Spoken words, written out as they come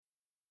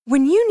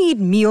When you need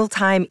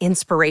mealtime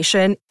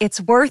inspiration,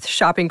 it's worth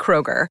shopping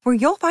Kroger, where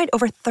you'll find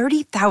over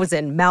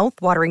 30,000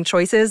 mouth-watering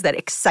choices that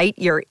excite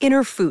your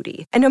inner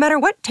foodie. And no matter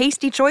what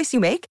tasty choice you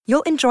make,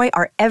 you'll enjoy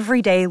our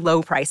everyday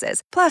low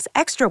prices, plus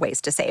extra ways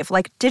to save,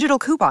 like digital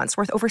coupons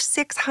worth over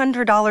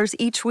 $600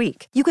 each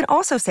week. You can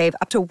also save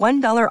up to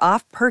 $1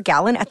 off per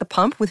gallon at the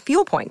pump with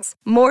fuel points.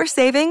 More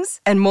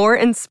savings and more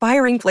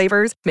inspiring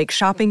flavors make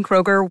shopping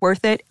Kroger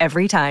worth it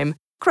every time.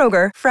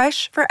 Kroger,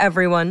 fresh for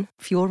everyone.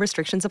 Fuel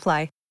restrictions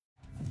apply.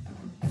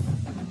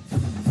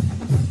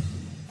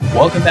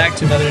 Welcome back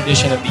to another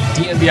edition of the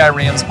DNVR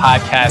Rams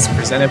podcast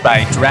presented by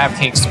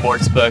DraftKings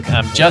Sportsbook.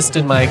 I'm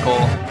Justin Michael,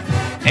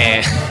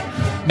 and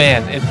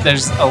man,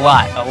 there's a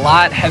lot. A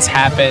lot has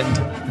happened.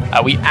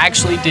 We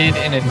actually did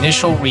an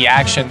initial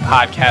reaction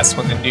podcast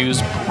when the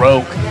news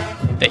broke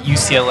that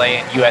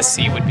UCLA and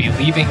USC would be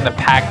leaving the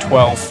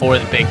Pac-12 for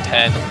the Big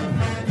Ten.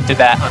 Did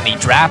that on the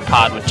Draft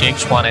Pod with Jake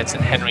Schwanitz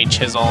and Henry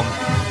Chisholm.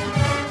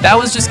 That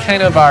was just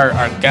kind of our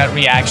gut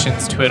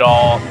reactions to it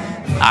all.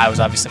 I was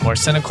obviously more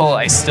cynical.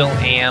 I still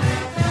am.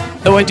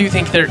 Though I do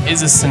think there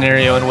is a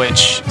scenario in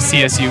which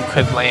CSU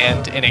could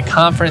land in a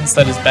conference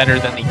that is better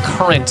than the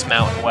current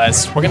Mountain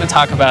West. We're going to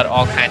talk about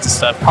all kinds of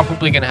stuff.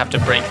 Probably going to have to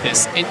break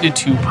this into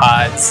two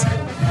pods.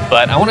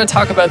 But I want to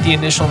talk about the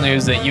initial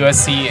news that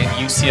USC and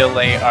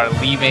UCLA are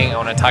leaving. I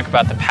want to talk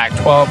about the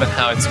Pac-12 and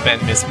how it's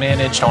been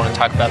mismanaged. I want to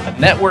talk about the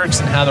networks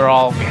and how they're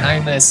all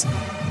behind this.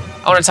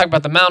 I want to talk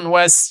about the Mountain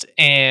West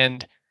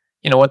and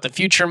what the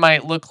future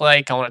might look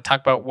like. I want to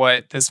talk about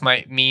what this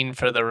might mean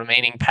for the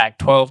remaining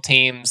Pac-12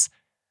 teams,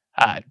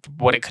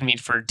 what it could mean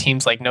for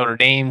teams like Notre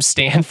Dame,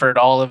 Stanford,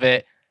 all of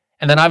it.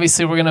 And then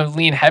obviously we're going to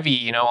lean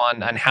heavy,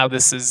 on how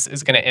this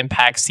is going to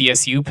impact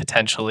CSU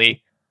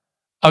potentially.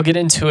 I'll get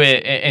into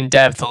it in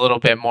depth a little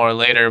bit more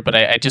later, but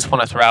I just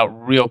want to throw out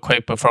real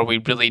quick before we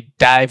really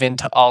dive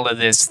into all of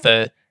this,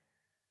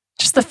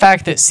 just the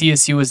fact that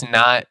CSU has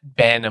not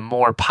been a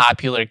more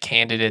popular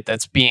candidate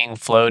that's being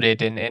floated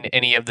in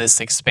any of this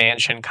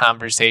expansion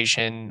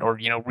conversation or,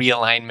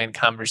 realignment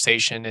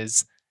conversation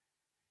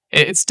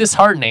it's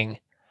disheartening.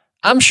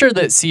 I'm sure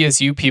that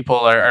CSU people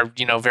are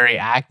very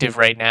active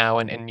right now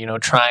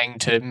and trying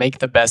to make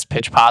the best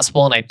pitch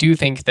possible. And I do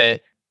think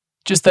that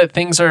just that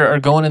things are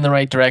going in the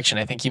right direction.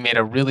 I think you made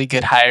a really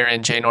good hire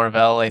in Jay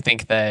Norvell. I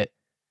think that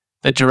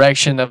the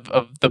direction of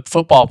the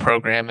football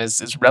program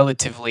is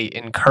relatively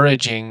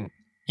encouraging,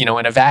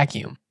 in a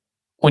vacuum.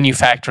 When you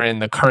factor in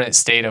the current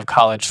state of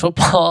college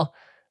football,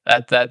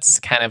 that's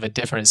kind of a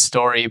different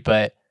story.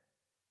 But,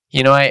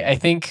 I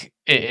think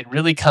it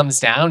really comes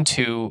down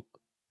to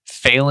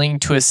failing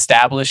to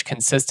establish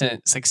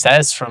consistent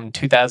success from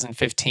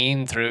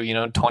 2015 through,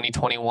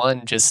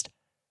 2021. Just,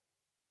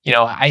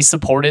 I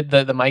supported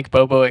the Mike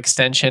Bobo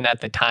extension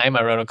at the time.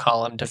 I wrote a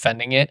column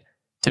defending it,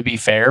 to be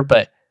fair,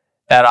 but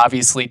that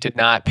obviously did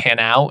not pan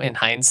out in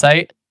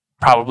hindsight.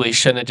 Probably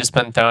shouldn't have just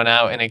been thrown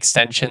out an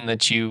extension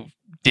that you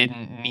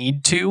didn't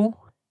need to.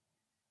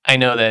 I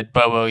know that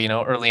Bobo,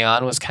 early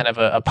on was kind of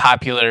a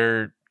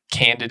popular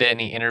candidate,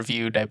 and he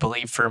interviewed, I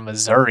believe, for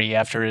Missouri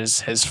after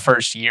his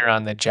first year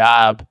on the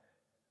job.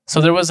 So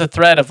there was a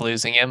threat of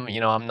losing him.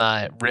 I'm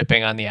not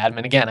ripping on the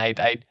admin. Again,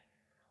 I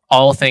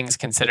all things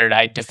considered,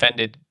 I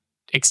defended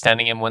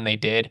extending him when they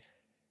did.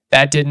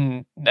 That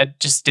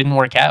just didn't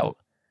work out.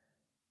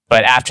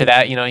 But after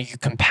that, you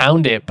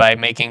compound it by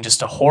making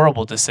just a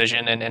horrible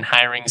decision and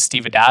hiring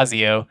Steve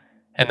Adazio.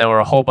 And there were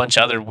a whole bunch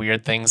of other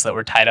weird things that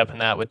were tied up in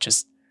that with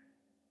just,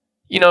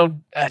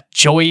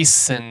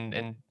 Joyce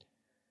and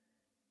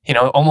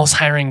almost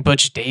hiring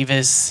Butch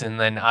Davis. And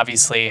then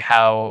obviously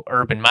how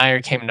Urban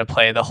Meyer came into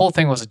play. The whole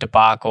thing was a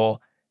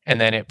debacle.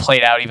 And then it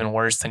played out even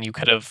worse than you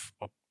could have,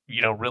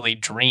 really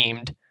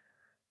dreamed.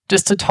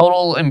 Just a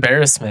total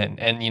embarrassment.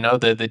 And,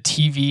 the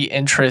TV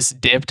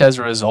interest dipped as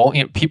a result.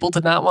 People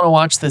did not want to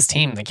watch this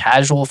team. The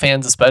casual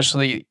fans,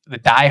 especially the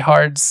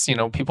diehards,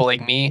 people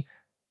like me,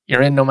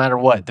 you're in no matter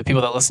what. The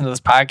people that listen to this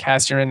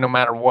podcast, you're in no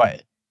matter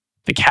what.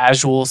 The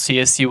casual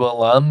CSU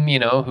alum,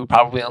 who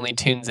probably only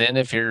tunes in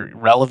if you're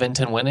relevant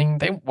and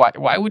winning,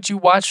 why would you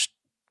watch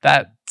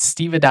that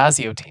Steve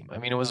Adazio team? I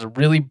mean, it was a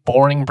really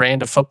boring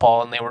brand of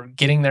football and they were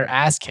getting their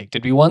ass kicked.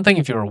 It'd be one thing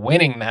if you were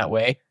winning that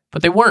way,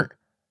 but they weren't.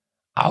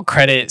 I'll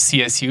credit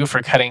CSU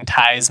for cutting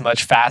ties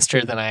much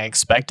faster than I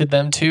expected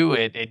them to.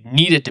 It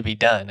needed to be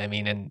done. I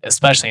mean, and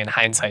especially in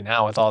hindsight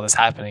now with all this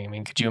happening. I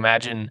mean, could you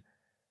imagine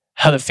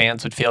how the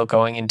fans would feel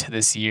going into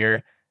this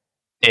year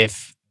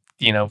if,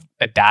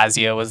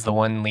 Adazio was the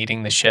one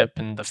leading the ship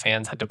and the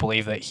fans had to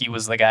believe that he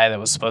was the guy that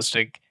was supposed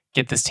to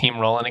get this team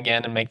rolling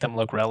again and make them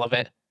look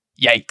relevant?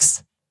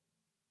 Yikes.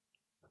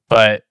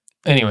 But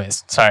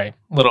anyways, sorry,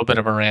 a little bit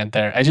of a rant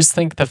there. I just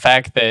think the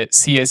fact that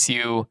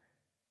CSU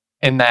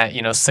in that,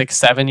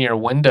 6-7 year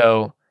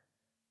window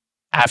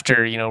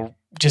after,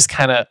 just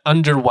kind of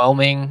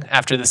underwhelming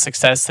after the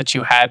success that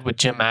you had with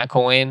Jim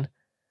McElwain,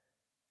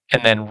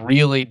 and then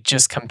really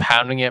just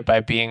compounding it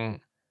by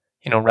being,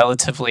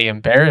 relatively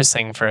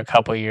embarrassing for a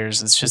couple of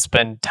years. It's just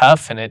been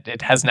tough, and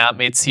it has not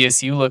made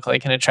CSU look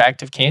like an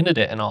attractive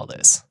candidate in all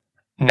this.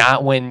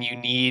 Not when you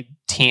need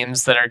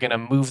teams that are going to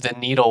move the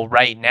needle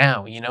right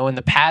now. In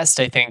the past,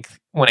 I think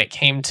when it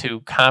came to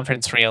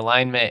conference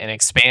realignment and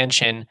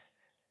expansion,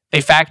 they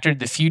factored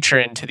the future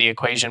into the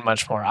equation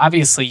much more.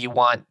 Obviously, you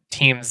want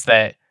teams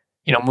that,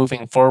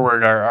 moving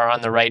forward are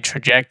on the right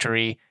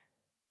trajectory,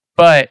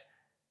 but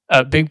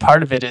a big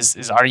part of it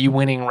is are you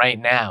winning right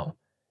now?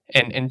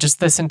 And just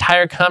this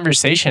entire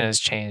conversation has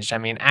changed. I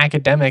mean,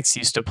 academics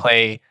used to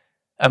play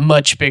a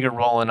much bigger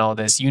role in all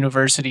this,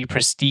 university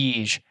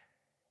prestige,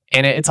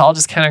 and it's all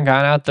just kind of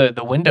gone out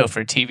the window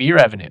for TV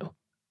revenue.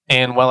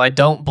 And while I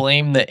don't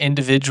blame the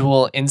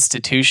individual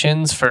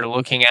institutions for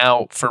looking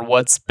out for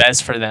what's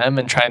best for them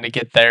and trying to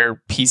get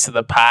their piece of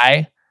the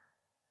pie,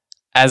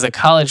 as a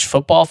college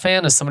football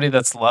fan, as somebody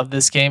that's loved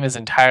this game his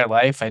entire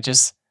life,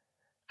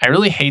 I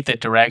really hate the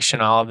direction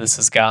all of this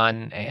has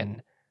gone.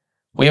 And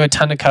we have a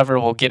ton to cover.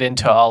 We'll get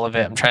into all of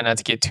it. I'm trying not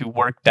to get too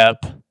worked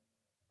up.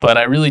 But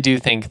I really do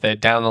think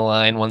that down the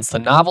line, once the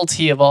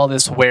novelty of all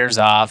this wears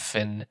off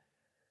and,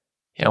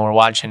 we're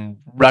watching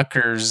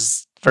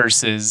Rutgers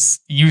versus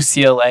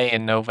UCLA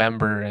in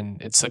November,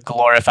 and it's a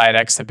glorified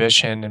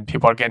exhibition, and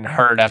people are getting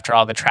hurt after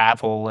all the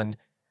travel, and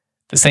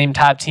the same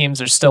top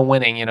teams are still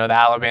winning, the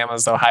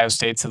Alabamas, the Ohio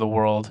States of the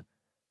world.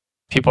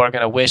 People are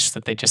going to wish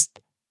that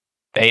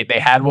they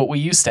had what we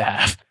used to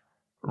have.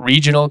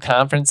 Regional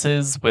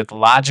conferences with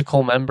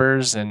logical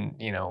members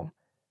and,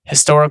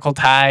 historical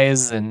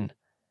ties and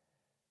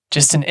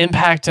just an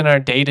impact in our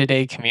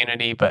day-to-day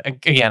community. But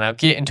again, I'll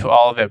get into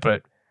all of it,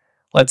 but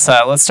let's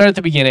start at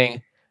the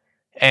beginning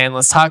and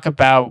let's talk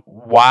about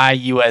why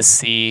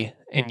USC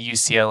and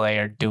UCLA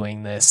are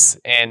doing this.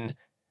 And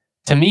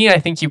to me, I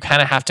think you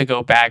kind of have to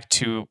go back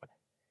to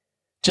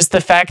just the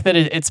fact that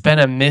it's been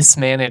a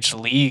mismanaged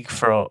league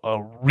for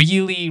a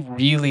really,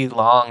 really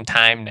long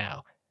time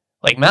now.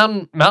 Like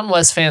Mountain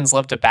West fans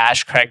love to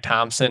bash Craig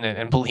Thompson,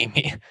 and believe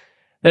me,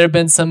 there have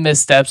been some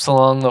missteps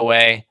along the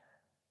way.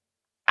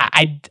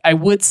 I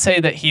would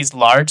say that he's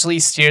largely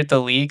steered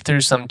the league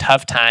through some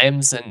tough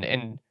times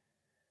and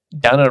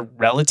done a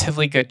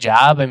relatively good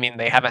job. I mean,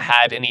 they haven't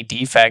had any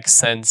defects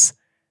since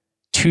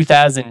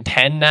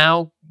 2010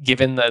 now,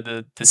 given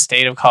the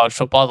state of college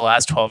football the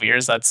last 12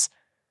 years. That's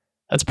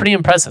pretty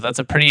impressive. That's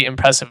a pretty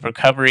impressive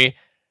recovery.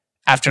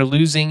 After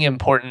losing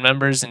important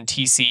members in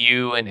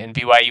TCU and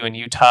BYU and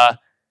Utah,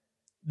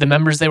 the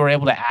members they were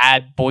able to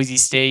add, Boise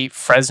State,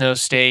 Fresno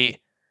State,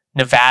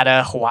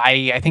 Nevada,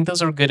 Hawaii, I think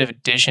those are good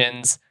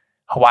additions.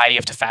 Hawaii, you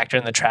have to factor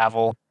in the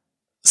travel.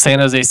 San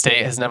Jose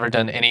State has never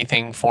done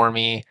anything for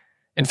me.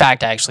 In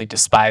fact, I actually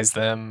despise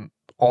them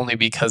only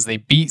because they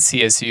beat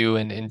CSU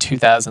in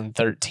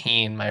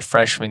 2013, my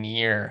freshman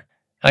year.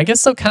 I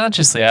guess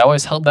subconsciously, I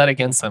always held that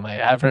against them. I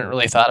haven't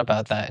really thought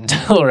about that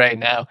until right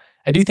now.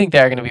 I do think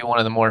they're going to be one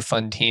of the more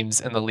fun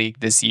teams in the league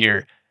this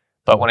year.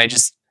 But when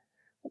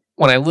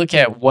I look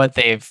at what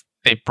they've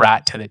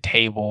brought to the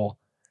table,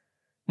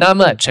 not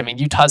much. I mean,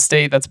 Utah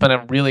State, that's been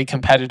a really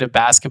competitive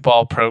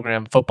basketball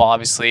program. Football,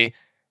 obviously,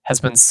 has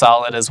been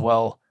solid as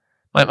well.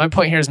 My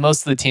point here is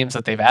most of the teams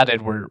that they've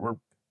added were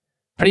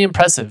pretty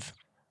impressive,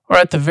 or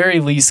at the very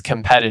least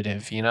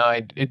competitive.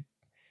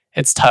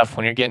 It's tough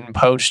when you're getting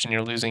poached and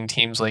you're losing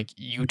teams like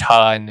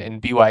Utah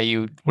and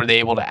BYU. Were they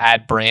able to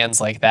add brands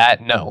like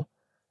that? No.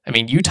 I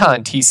mean, Utah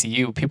and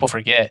TCU, people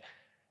forget,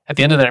 at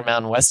the end of their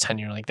Mountain West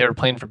tenure, like they were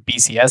playing for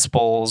BCS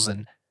bowls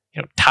and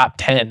top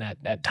 10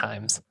 at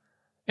times.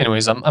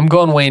 Anyways, I'm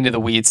going way into the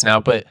weeds now,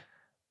 but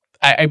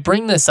I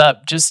bring this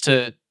up just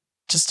to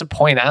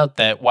point out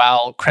that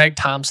while Craig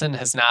Thompson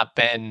has not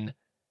been,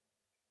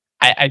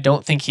 I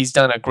don't think he's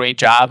done a great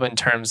job in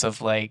terms of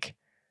like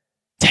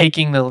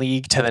taking the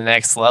league to the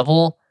next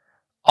level.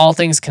 All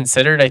things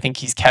considered, I think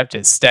he's kept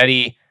it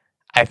steady.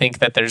 I think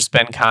that there's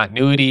been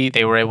continuity.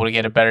 They were able to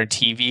get a better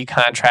TV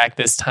contract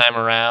this time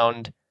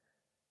around.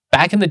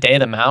 Back in the day,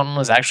 the Mountain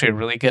was actually a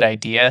really good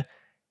idea.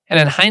 And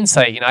in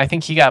hindsight, I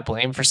think he got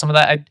blamed for some of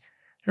that. I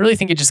really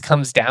think it just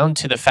comes down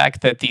to the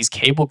fact that these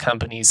cable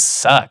companies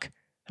suck.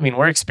 I mean,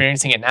 we're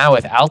experiencing it now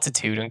with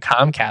Altitude and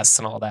Comcast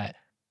and all that.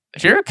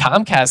 If you're a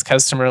Comcast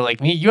customer like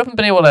me, you haven't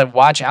been able to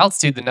watch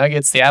Altitude, the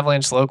Nuggets, the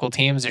Avalanche local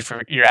teams. If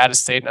you're out of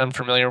state and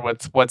unfamiliar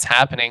with what's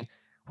happening,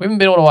 we haven't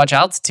been able to watch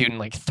Altitude in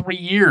like 3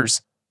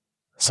 years.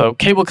 So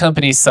cable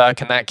companies suck,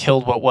 and that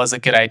killed what was a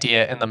good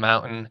idea in the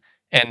Mountain.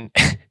 And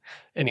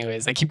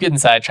anyways, I keep getting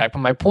sidetracked. But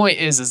my point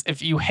is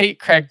if you hate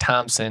Craig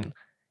Thompson,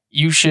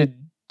 you should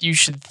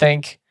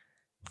thank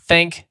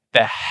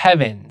the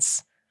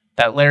heavens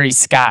that Larry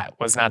Scott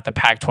was not the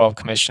Pac-12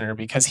 commissioner,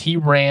 because he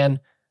ran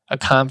a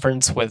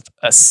conference with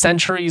a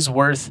century's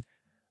worth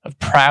of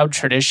proud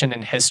tradition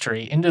and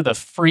history into the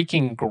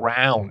freaking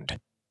ground.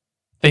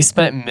 They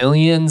spent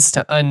millions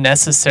to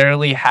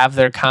unnecessarily have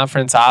their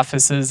conference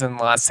offices in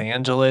Los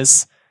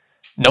Angeles.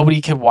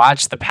 Nobody could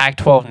watch the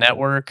Pac-12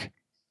 network.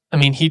 I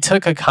mean, he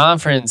took a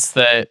conference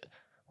that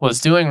was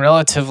doing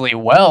relatively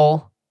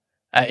well,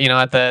 at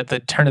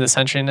the turn of the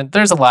century. And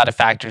there's a lot of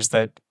factors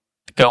that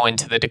go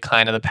into the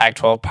decline of the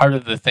Pac-12. Part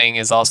of the thing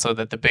is also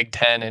that the Big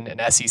Ten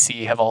and SEC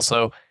have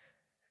also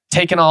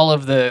taken all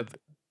of the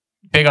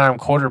big arm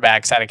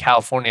quarterbacks out of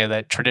California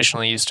that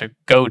traditionally used to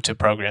go to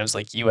programs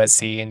like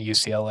USC and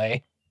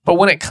UCLA. But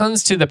when it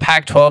comes to the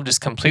Pac-12 just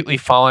completely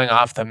falling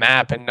off the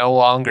map and no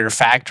longer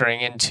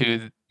factoring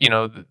into,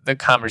 the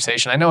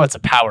conversation, I know it's a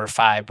Power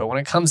 5, but when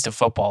it comes to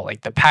football,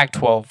 like the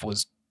Pac-12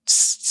 was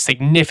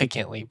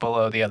significantly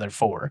below the other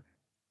four.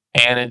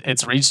 And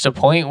it's reached a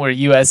point where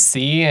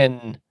USC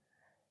and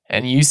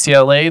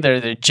UCLA,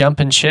 they're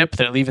jumping ship.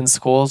 They're leaving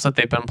schools that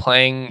they've been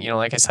playing,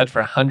 like I said, for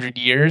 100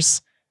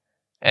 years.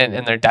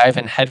 And they're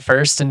diving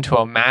headfirst into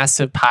a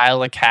massive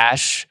pile of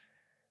cash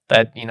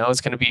that,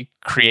 is going to be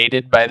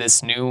created by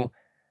this new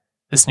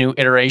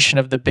iteration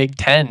of the Big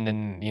Ten.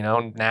 And,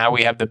 now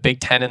we have the Big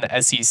Ten and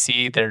the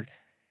SEC. They're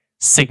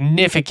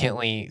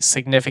significantly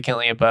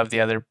above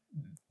the other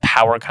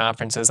power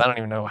conferences. I don't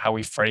even know how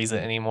we phrase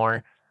it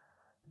anymore.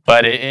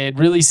 But it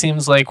really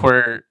seems like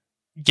we're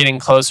getting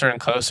closer and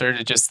closer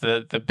to just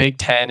the Big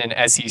Ten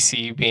and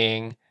SEC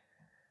being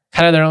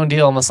kind of their own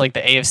deal, almost like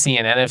the AFC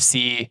and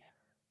NFC.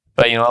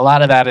 But, a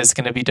lot of that is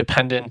going to be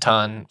dependent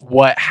on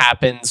what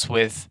happens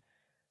with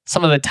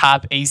some of the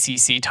top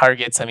ACC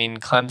targets. I mean,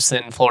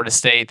 Clemson, Florida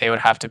State, they would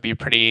have to be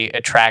pretty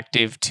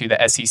attractive to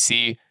the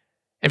SEC.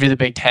 If you're the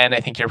Big Ten, I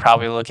think you're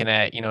probably looking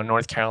at,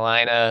 North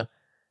Carolina,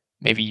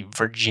 maybe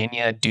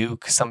Virginia,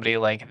 Duke, somebody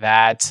like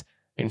that.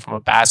 I mean, from a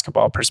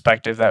basketball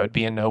perspective, that would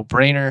be a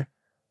no-brainer.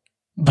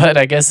 But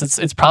I guess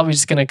it's probably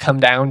just going to come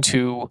down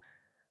to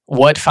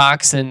what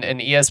Fox and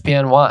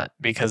ESPN want,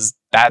 because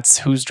that's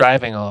who's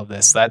driving all of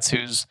this. That's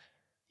who's,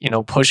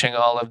 pushing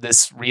all of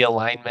this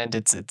realignment.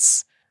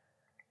 It's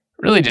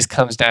really just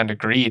comes down to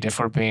greed, if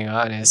we're being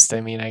honest.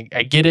 I mean,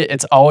 I get it.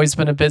 It's always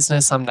been a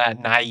business. I'm not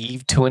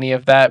naive to any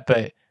of that.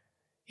 But,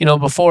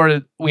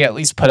 before we at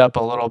least put up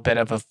a little bit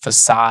of a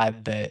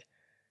facade that,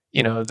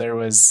 there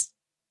was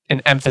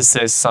an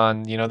emphasis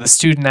on, the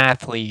student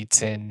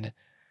athlete and,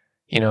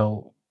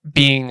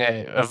 being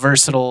a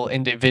versatile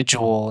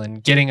individual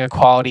and getting a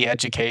quality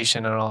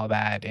education and all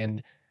that.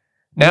 And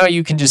now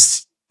you can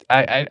just,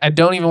 I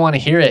don't even want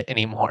to hear it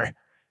anymore,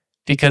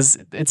 because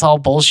it's all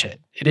bullshit.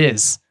 It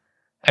is.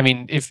 I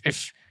mean,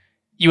 if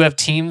you have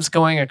teams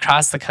going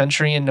across the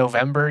country in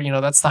November,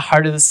 that's the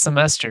heart of the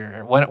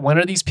semester. When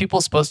are these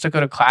people supposed to go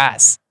to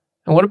class?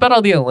 And what about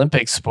all the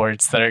Olympic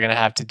sports that are going to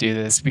have to do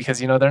this? Because,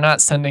 they're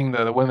not sending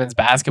the women's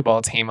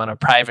basketball team on a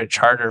private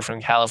charter from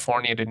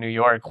California to New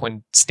York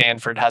when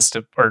Stanford has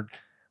to, or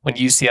when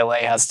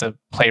UCLA has to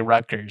play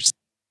Rutgers.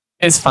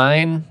 It's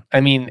fine.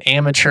 I mean,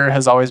 amateur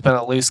has always been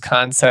a loose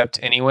concept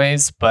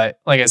anyways, but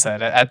like I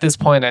said, at this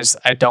point,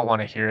 I don't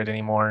want to hear it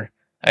anymore,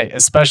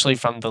 especially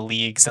from the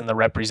leagues and the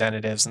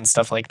representatives and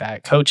stuff like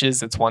that.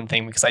 Coaches, it's one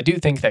thing, because I do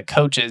think that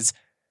coaches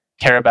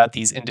care about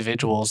these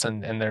individuals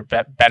and their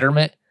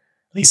betterment.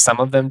 At least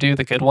some of them do,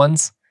 the good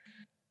ones.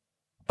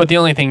 But the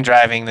only thing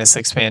driving this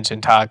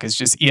expansion talk is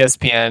just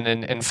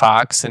ESPN and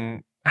Fox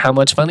and how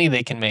much money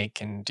they can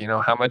make, and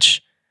how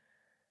much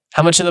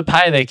of the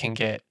pie they can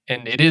get.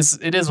 And it is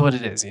what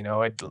it is.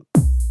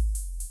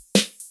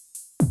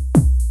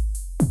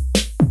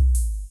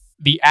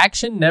 The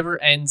action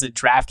never ends at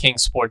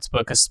DraftKings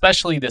Sportsbook,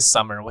 especially this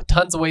summer. With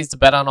tons of ways to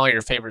bet on all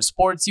your favorite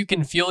sports, you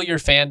can fuel your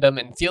fandom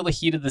and feel the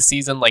heat of the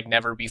season like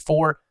never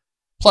before.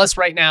 Plus,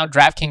 right now,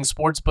 DraftKings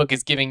Sportsbook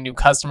is giving new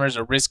customers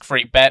a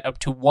risk-free bet up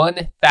to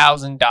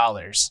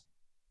 $1,000.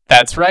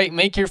 That's right,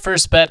 make your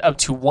first bet up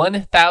to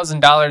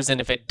 $1,000, and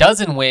if it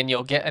doesn't win,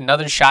 you'll get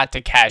another shot to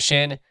cash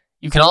in.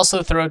 You can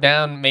also throw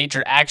down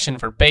major action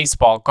for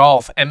baseball,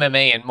 golf,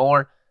 MMA, and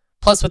more.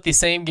 Plus, with the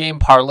same game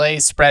parlay,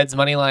 spreads,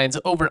 money lines,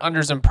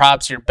 over-unders, and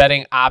props, your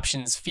betting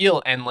options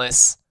feel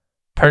endless.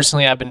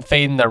 Personally, I've been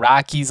fading the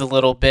Rockies a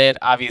little bit.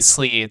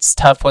 Obviously, it's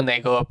tough when they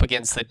go up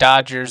against the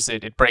Dodgers.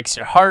 It breaks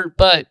your heart,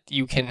 but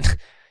you can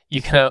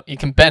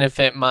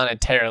benefit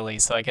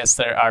monetarily. So I guess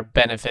there are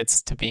benefits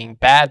to being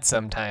bad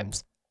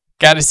sometimes.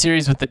 Got a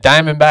series with the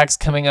Diamondbacks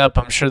coming up.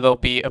 I'm sure there'll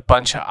be a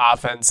bunch of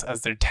offense,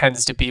 as there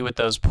tends to be with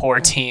those poor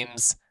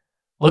teams.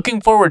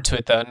 Looking forward to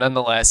it, though,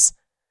 nonetheless.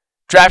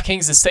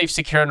 DraftKings is safe,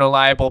 secure, and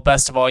reliable.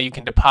 Best of all, you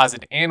can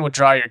deposit and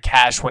withdraw your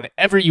cash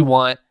whenever you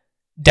want.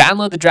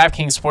 Download the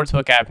DraftKings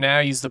Sportsbook app now.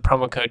 Use the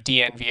promo code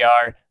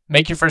DNVR.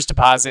 Make your first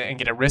deposit and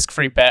get a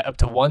risk-free bet up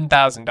to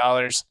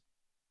 $1,000.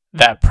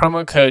 That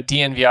promo code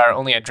DNVR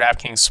only at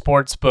DraftKings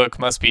Sportsbook.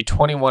 Must be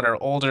 21 or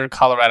older.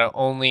 Colorado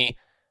only.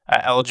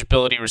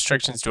 Eligibility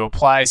restrictions to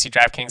apply. See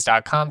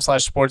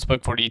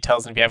DraftKings.com/sportsbook for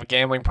details. And if you have a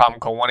gambling problem,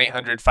 call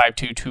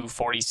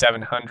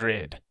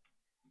 1-800-522-4700.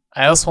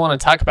 I also want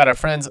to talk about our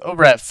friends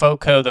over at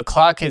FOCO. The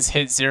clock has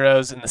hit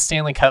zeros and the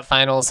Stanley Cup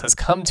Finals has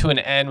come to an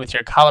end with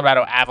your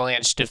Colorado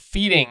Avalanche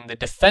defeating the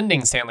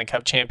defending Stanley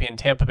Cup champion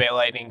Tampa Bay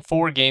Lightning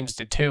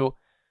 4-2.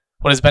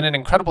 What has been an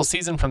incredible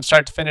season from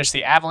start to finish,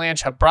 the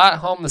Avalanche have brought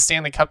home the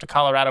Stanley Cup to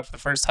Colorado for the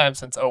first time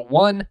since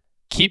 2001.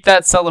 Keep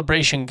that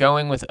celebration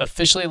going with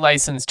officially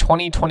licensed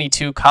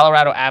 2022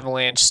 Colorado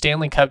Avalanche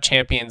Stanley Cup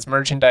Champions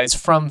merchandise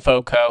from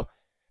FOCO.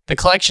 The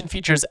collection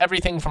features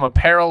everything from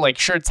apparel like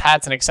shirts,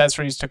 hats, and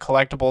accessories to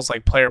collectibles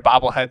like player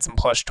bobbleheads and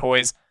plush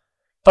toys.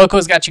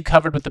 FOCO's got you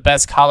covered with the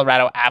best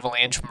Colorado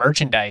Avalanche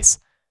merchandise.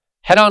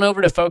 Head on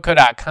over to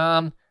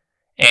FOCO.com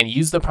and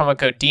use the promo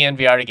code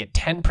DNVR to get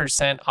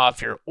 10%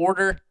 off your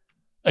order.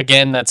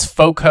 Again, that's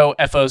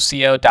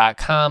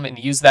foco.com, and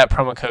use that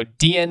promo code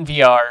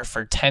DNVR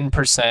for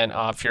 10%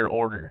 off your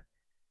order.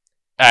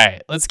 All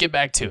right, let's get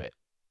back to it.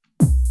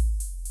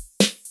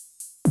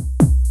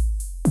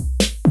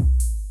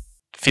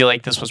 Feel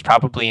like this was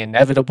probably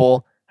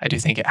inevitable. I do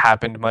think it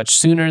happened much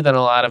sooner than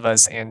a lot of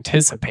us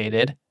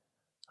anticipated.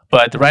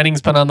 But the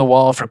writing's been on the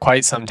wall for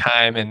quite some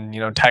time,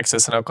 and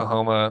Texas and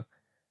Oklahoma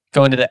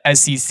going to the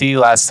SEC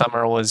last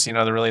summer was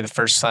really the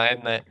first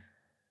sign that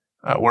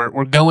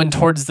we're going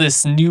towards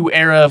this new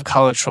era of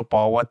college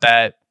football. What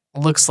that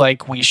looks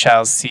like, we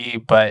shall see.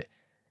 But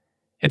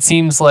it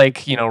seems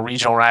like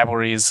regional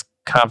rivalries,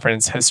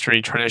 conference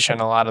history, tradition,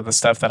 a lot of the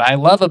stuff that I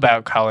love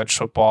about college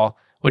football,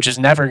 which is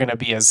never going to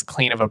be as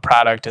clean of a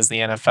product as the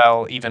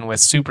NFL, even with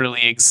super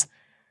leagues,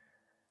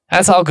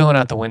 that's all going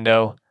out the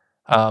window.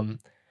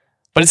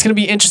 But it's going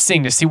to be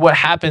interesting to see what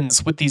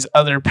happens with these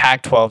other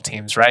Pac-12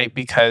 teams, right?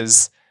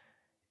 Because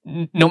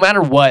no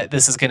matter what,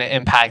 this is going to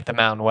impact the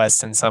Mountain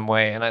West in some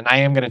way. And I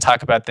am going to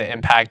talk about the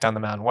impact on the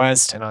Mountain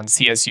West and on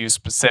CSU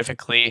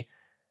specifically.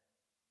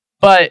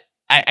 But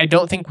I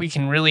don't think we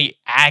can really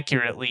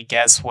accurately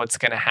guess what's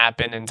going to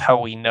happen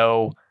until we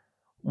know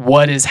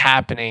what is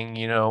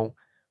happening,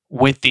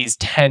 with these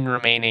 10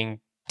 remaining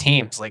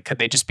teams. Like, could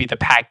they just be the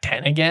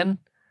Pac-10 again?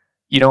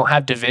 You don't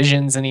have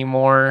divisions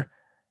anymore,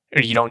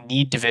 or you don't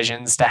need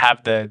divisions to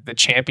have the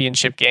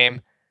championship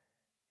game.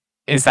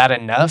 Is that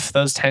enough,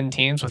 those 10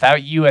 teams, without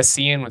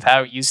USC and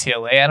without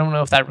UCLA? I don't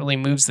know if that really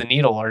moves the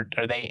needle, or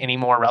are they any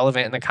more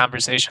relevant in the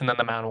conversation than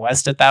the Mountain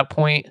West at that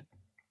point?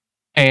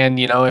 And,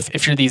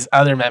 if you're these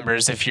other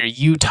members, if you're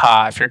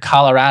Utah, if you're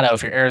Colorado,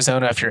 if you're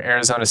Arizona, if you're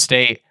Arizona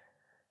State,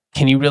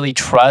 can you really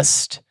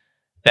trust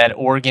that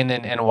Oregon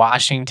and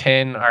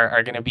Washington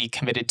are going to be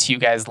committed to you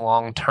guys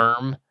long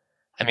term?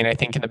 I mean, I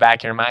think in the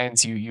back of your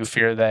minds, you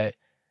fear that,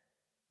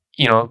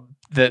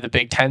 the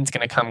Big Ten's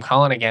going to come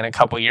calling again a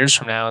couple years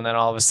from now, and then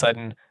all of a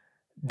sudden,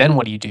 then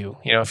what do you do?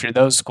 If you're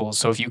those schools.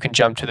 So if you can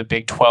jump to the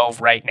Big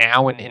 12 right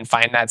now and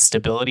find that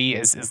stability,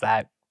 is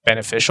that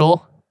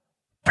beneficial?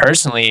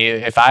 Personally,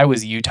 if I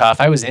was Utah,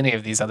 if I was any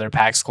of these other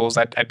Pac schools,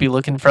 I'd be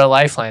looking for a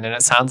lifeline, and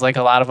it sounds like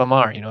a lot of them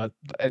are.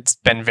 It's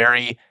been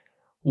very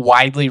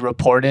widely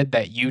reported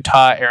that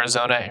Utah,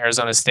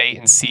 Arizona State,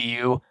 and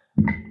CU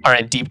are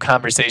in deep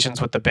conversations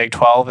with the Big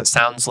 12. It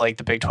sounds like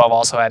the Big 12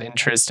 also had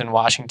interest in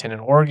Washington and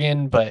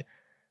Oregon, but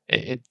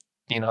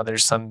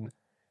there's some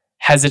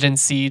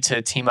hesitancy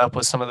to team up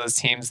with some of those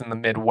teams in the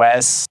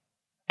Midwest.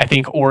 I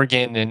think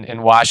Oregon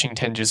and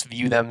Washington just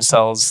view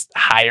themselves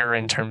higher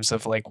in terms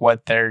of like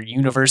what their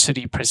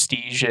university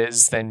prestige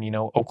is than,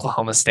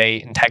 Oklahoma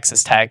State and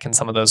Texas Tech and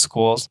some of those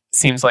schools.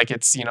 Seems like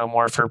it's,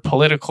 more for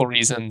political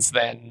reasons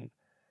than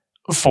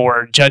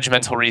for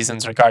judgmental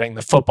reasons regarding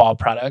the football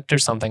product or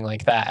something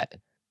like that.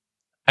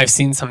 I've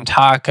seen some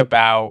talk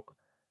about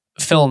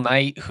Phil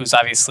Knight, who's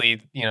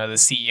obviously, the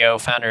CEO,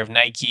 founder of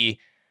Nike,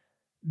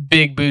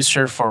 big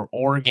booster for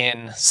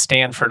Oregon,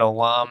 Stanford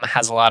alum,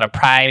 has a lot of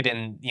pride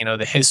in,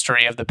 the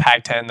history of the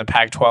Pac-10, the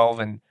Pac-12,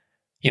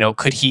 and,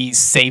 could he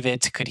save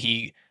it? Could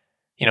he,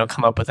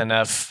 come up with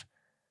enough,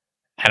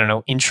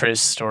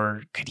 interest,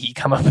 or could he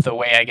come up with a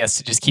way, I guess,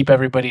 to just keep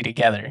everybody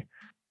together?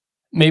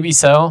 Maybe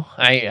so.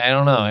 I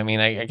don't know. I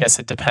mean, I guess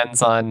it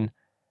depends on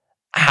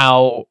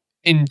how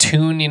in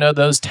tune,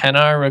 those 10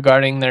 are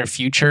regarding their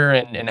future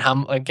and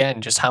how,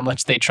 again, just how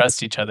much they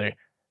trust each other.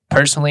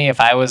 Personally, if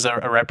I was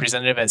a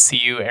representative at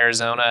CU,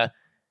 Arizona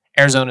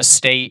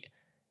State,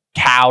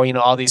 Cal,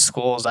 all these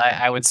schools,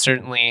 I would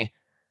certainly,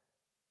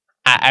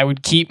 I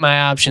would keep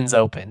my options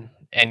open.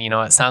 And,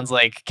 it sounds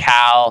like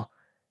Cal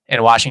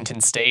and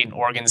Washington State and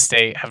Oregon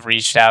State have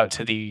reached out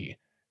to the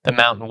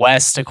Mountain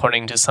West,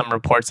 according to some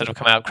reports that have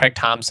come out. Craig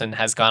Thompson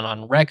has gone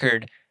on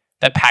record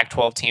that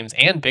Pac-12 teams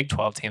and Big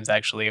 12 teams,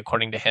 actually,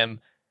 according to him,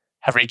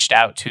 have reached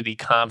out to the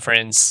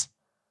conference.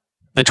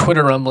 The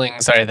Twitter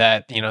rumblings are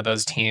that,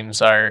 those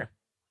teams are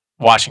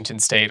Washington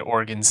State,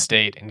 Oregon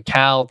State, and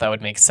Cal. That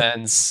would make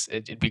sense.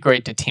 It'd be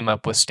great to team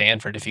up with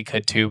Stanford if he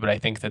could too, but I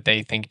think that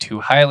they think too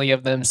highly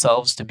of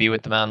themselves to be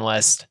with the Mountain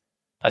West.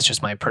 That's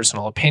just my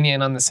personal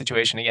opinion on the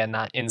situation. Again,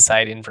 not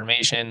inside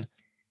information.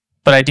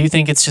 But I do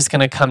think it's just going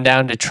to come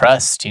down to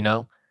trust,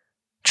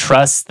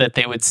 trust that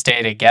they would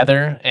stay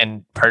together.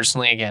 And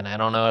personally, again, I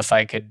don't know if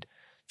I could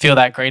feel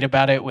that great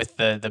about it with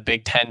the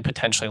Big Ten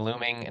potentially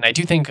looming. And I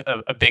do think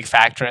a big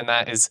factor in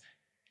that is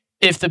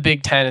if the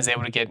Big Ten is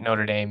able to get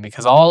Notre Dame,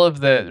 because all of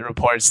the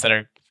reports that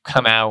are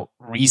come out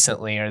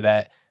recently are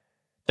that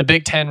the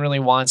Big Ten really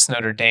wants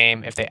Notre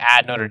Dame. If they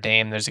add Notre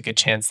Dame, there's a good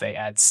chance they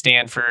add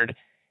Stanford.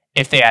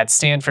 If they add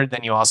Stanford,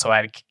 then you also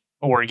add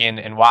Oregon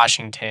and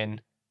Washington.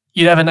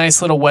 You'd have a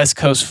nice little West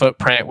Coast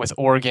footprint with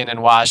Oregon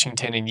and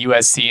Washington and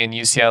USC and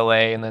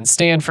UCLA, and then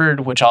Stanford,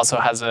 which also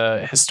has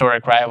a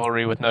historic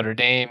rivalry with Notre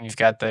Dame. You've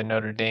got the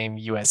Notre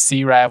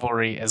Dame-USC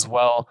rivalry as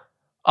well.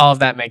 All of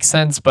that makes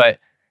sense, but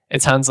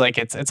it sounds like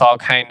it's all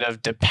kind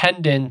of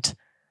dependent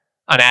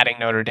on adding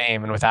Notre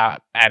Dame. And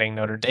without adding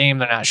Notre Dame,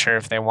 they're not sure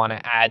if they want to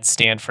add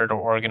Stanford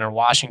or Oregon or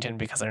Washington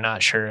because they're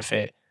not sure if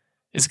it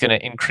is going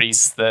to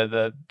increase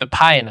the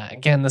pie. And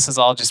again, this is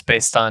all just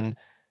based on,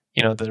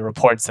 the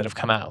reports that have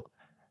come out.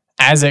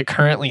 As it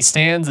currently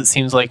stands, it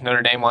seems like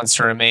Notre Dame wants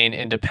to remain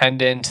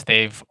independent.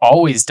 They've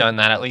always done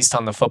that, at least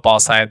on the football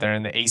side. They're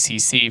in the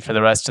ACC for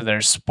the rest of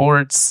their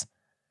sports.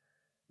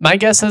 My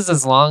guess is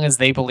as long as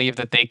they believe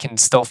that they can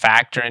still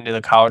factor into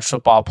the college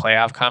football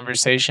playoff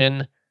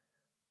conversation,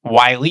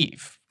 why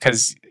leave?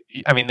 Because,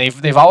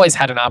 they've always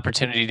had an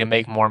opportunity to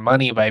make more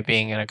money by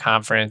being in a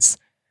conference.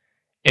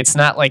 It's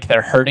not like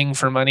they're hurting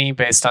for money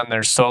based on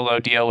their solo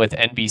deal with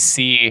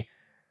NBC.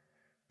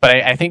 But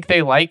I think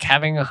they like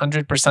having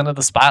 100% of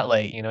the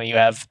spotlight. You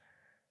have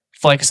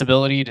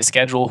flexibility to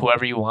schedule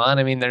whoever you want.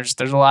 There's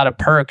a lot of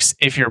perks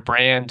if your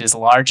brand is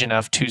large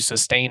enough to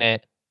sustain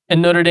it.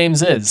 And Notre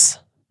Dame's is.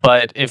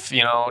 But if,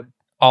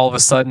 all of a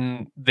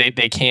sudden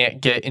they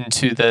can't get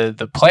into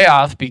the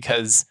playoff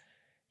because,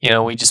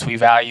 we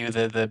value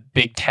the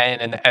Big Ten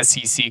and the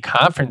SEC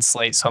conference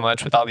slate so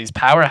much with all these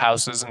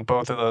powerhouses in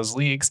both of those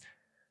leagues,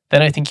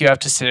 then I think you have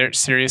to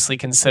seriously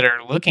consider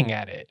looking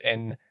at it.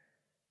 And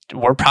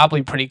we're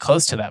probably pretty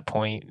close to that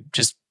point,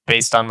 just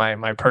based on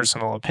my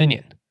personal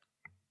opinion.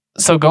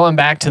 So going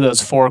back to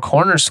those four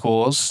corner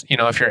schools,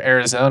 if you're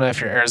Arizona, if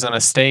you're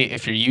Arizona State,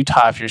 if you're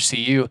Utah, if you're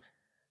CU,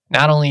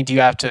 not only do you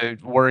have to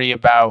worry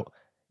about,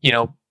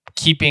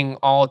 keeping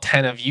all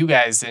 10 of you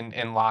guys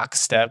in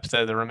lockstep,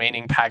 the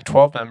remaining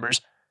Pac-12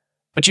 members,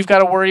 but you've got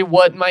to worry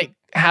what might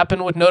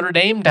happen with Notre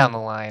Dame down the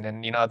line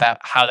and,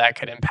 how that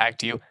could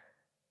impact you.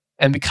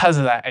 And because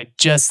of that, I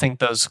just think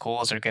those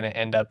schools are going to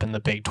end up in the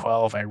Big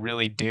 12. I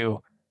really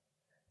do.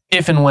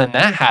 If and when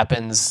that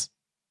happens,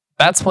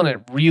 that's when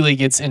it really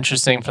gets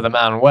interesting for the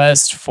Mountain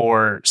West,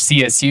 for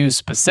CSU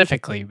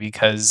specifically,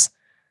 because,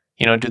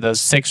 do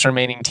those 6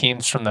 remaining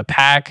teams from the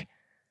Pac,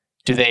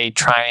 do they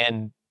try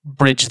and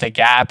bridge the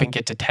gap and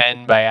get to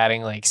 10 by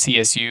adding like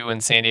CSU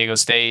and San Diego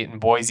State and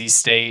Boise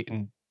State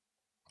and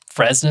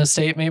Fresno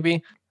State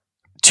maybe?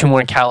 2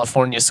 more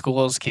California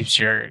schools keeps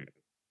your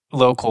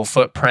local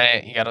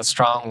footprint. You got a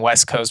strong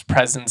West Coast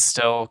presence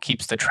still,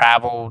 keeps the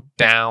travel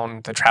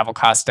down, the travel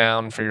costs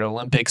down for your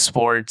Olympic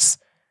sports.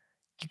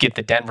 You get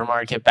the Denver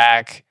market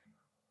back.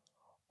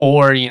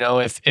 Or,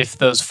 if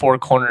those 4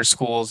 corner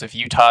schools, if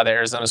Utah, the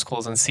Arizona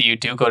schools, and CU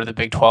do go to the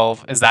Big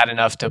 12, is that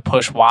enough to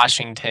push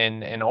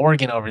Washington and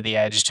Oregon over the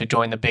edge to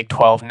join the Big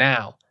 12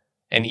 now?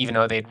 And even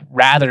though they'd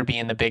rather be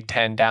in the Big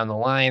 10 down the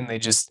line, they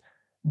just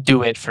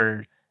do it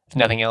for, if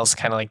nothing else,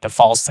 kind of like the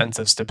false sense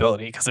of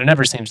stability, because there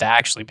never seems to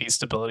actually be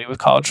stability with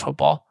college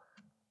football.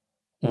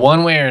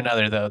 One way or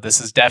another, though, this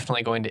is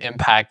definitely going to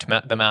impact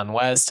the Mountain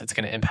West. It's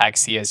going to impact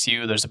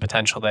CSU. There's a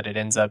potential that it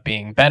ends up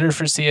being better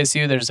for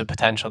CSU. There's a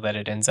potential that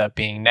it ends up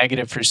being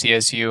negative for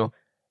CSU.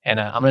 And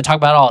I'm going to talk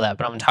about all that,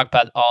 but I'm going to talk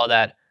about all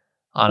that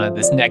on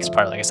this next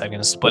part. Like I said, I'm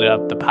going to split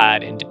up the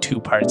pod into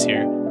 2 parts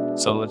here.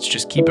 So let's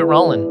just keep it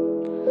rolling.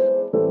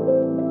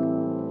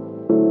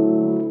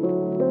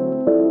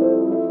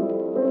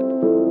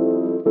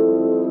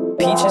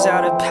 Peaches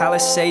out of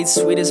Palisades,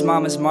 sweet as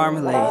mama's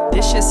marmalade.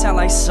 This shit sound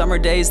like summer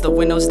days, the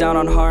windows down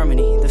on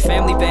Harmony. The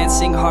family band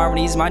sing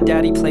harmonies, my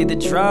daddy played the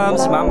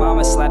drums. My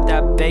mama slapped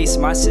that bass,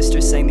 my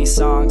sister sang these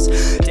songs.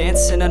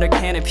 Dancing under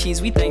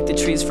canopies, we thank the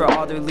trees for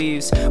all their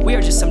leaves. We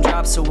are just some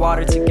drops of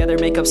water, together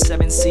make up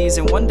 7 seas.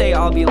 And one day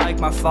I'll be like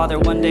my father,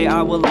 one day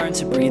I will learn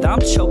to breathe.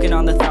 I'm choking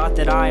on the thought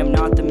that I am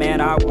not the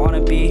man I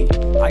wanna be.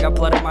 I got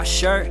blood on my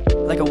shirt,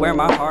 like I wear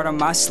my heart on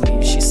my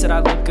sleeve. She said I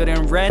look good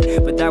in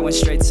red, but that went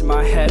straight to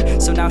my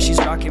head. So now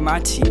she's rocking my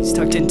tees,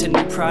 tucked into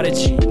new Prada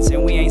jeans.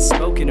 And we ain't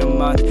spoken a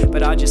month,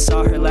 but I just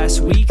saw her last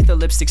week. The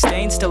lipstick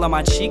stain still on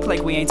my cheek,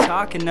 like we ain't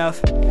talk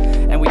enough.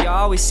 And we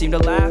always seem to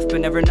laugh,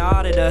 but never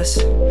nod at us.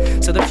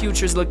 So the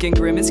future's looking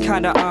grim, it's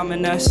kinda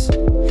ominous.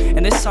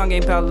 And this song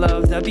ain't about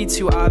love, that'd be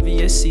too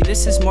obvious. See,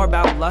 this is more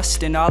about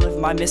lust and all of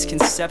my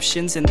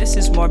misconceptions. And this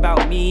is more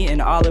about me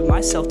and all of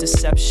my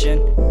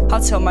self-deception.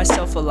 I'll tell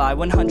myself a lie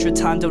 100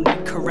 times, don't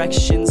need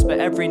corrections. But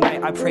every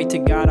night I pray to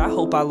God, I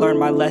hope I learn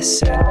my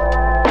lesson.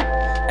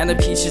 And the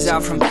peaches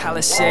out from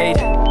Palisade,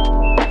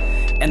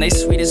 and they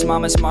sweet as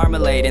mama's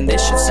marmalade. And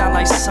this should sound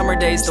like summer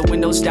days, the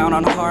windows down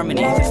on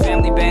Harmony. The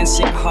family band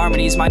sing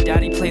harmonies, my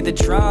daddy played the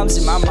drums.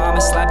 And my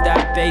mama slapped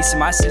that bass, and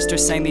my sister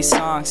sang these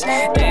songs.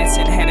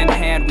 Dancing hand in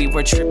hand, we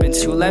were tripping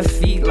 2 left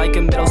feet, like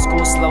a middle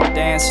school slow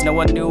dance. No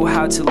one knew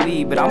how to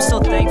lead, but I'm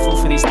still thankful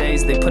for these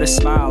days. They put a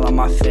smile on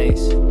my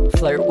face.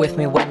 Flirt with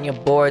me when you're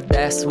bored,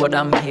 that's what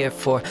I'm here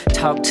for.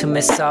 Talk to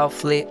me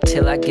softly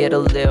till I get a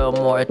little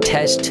more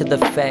attached to the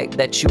fact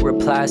that you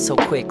reply so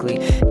quickly.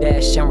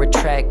 Dash and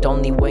retract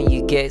only when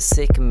you get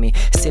sick of me.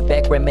 Sit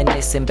back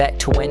reminiscing back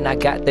to when I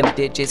got them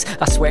digits.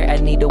 I swear I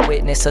need a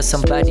witness or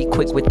somebody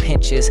quick with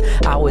pinches.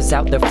 I was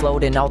out there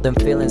floating, all them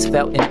feelings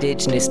felt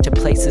indigenous to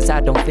places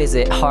I don't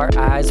visit. Heart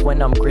eyes eyes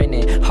when I'm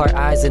grinning, heart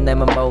eyes and them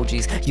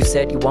emojis. You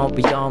said you won't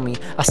be on me,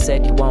 I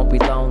said you won't be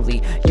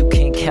lonely. You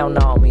can count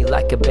on me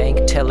like a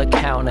bank teller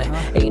counter.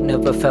 Ain't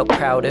never felt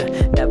prouder,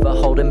 never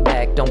holding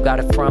back, don't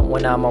gotta front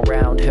when I'm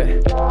around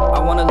her. I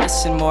wanna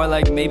listen more,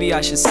 like maybe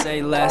I should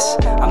say less.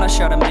 I'm not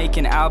sure how to make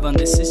an album,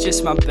 this is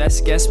just my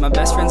best guess. My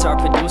best friends are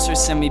producers,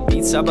 send me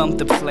beats, I bump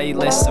the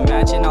playlist.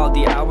 Imagine all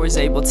the hours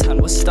Ableton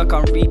was stuck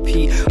on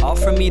repeat, all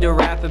for me to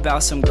rap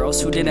about some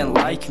girls who didn't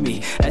like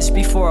me.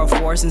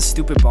 SB404s and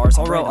stupid bars,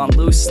 all wrote on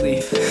loose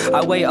leaf.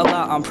 I wait a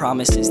lot on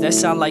promises that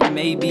sound like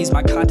maybes.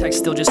 My contacts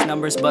still just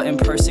numbers, but in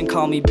person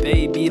call me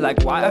baby.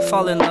 Like why I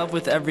fall in love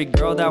with every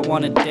girl that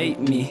wanna date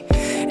me.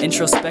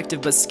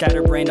 Introspective but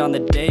scatterbrained on the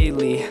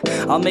daily.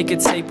 I'll make a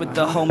tape with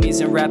the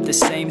homies and rap the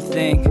same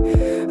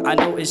thing. I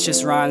know it's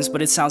just rhymes,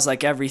 but it sounds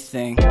like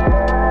everything.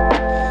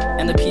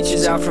 And the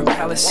peaches out from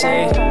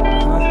Palisade,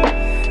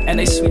 and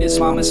they sweet as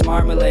mama's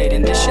marmalade.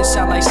 And this shit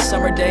sound like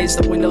summer days,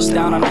 the windows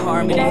down on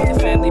Harmony. The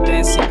family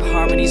band sing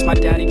harmonies, my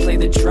daddy play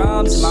the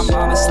drums. My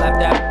mama slapped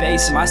that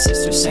bass, and my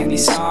sister sang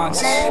these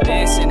songs.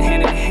 Dancing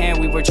hand in hand,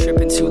 we were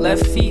tripping to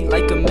left feet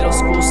like a middle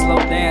school slow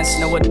dance.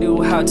 No one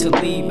knew how to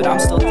lead, but I'm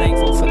still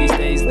thankful for these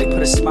days. They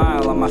put a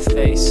smile on my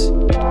face.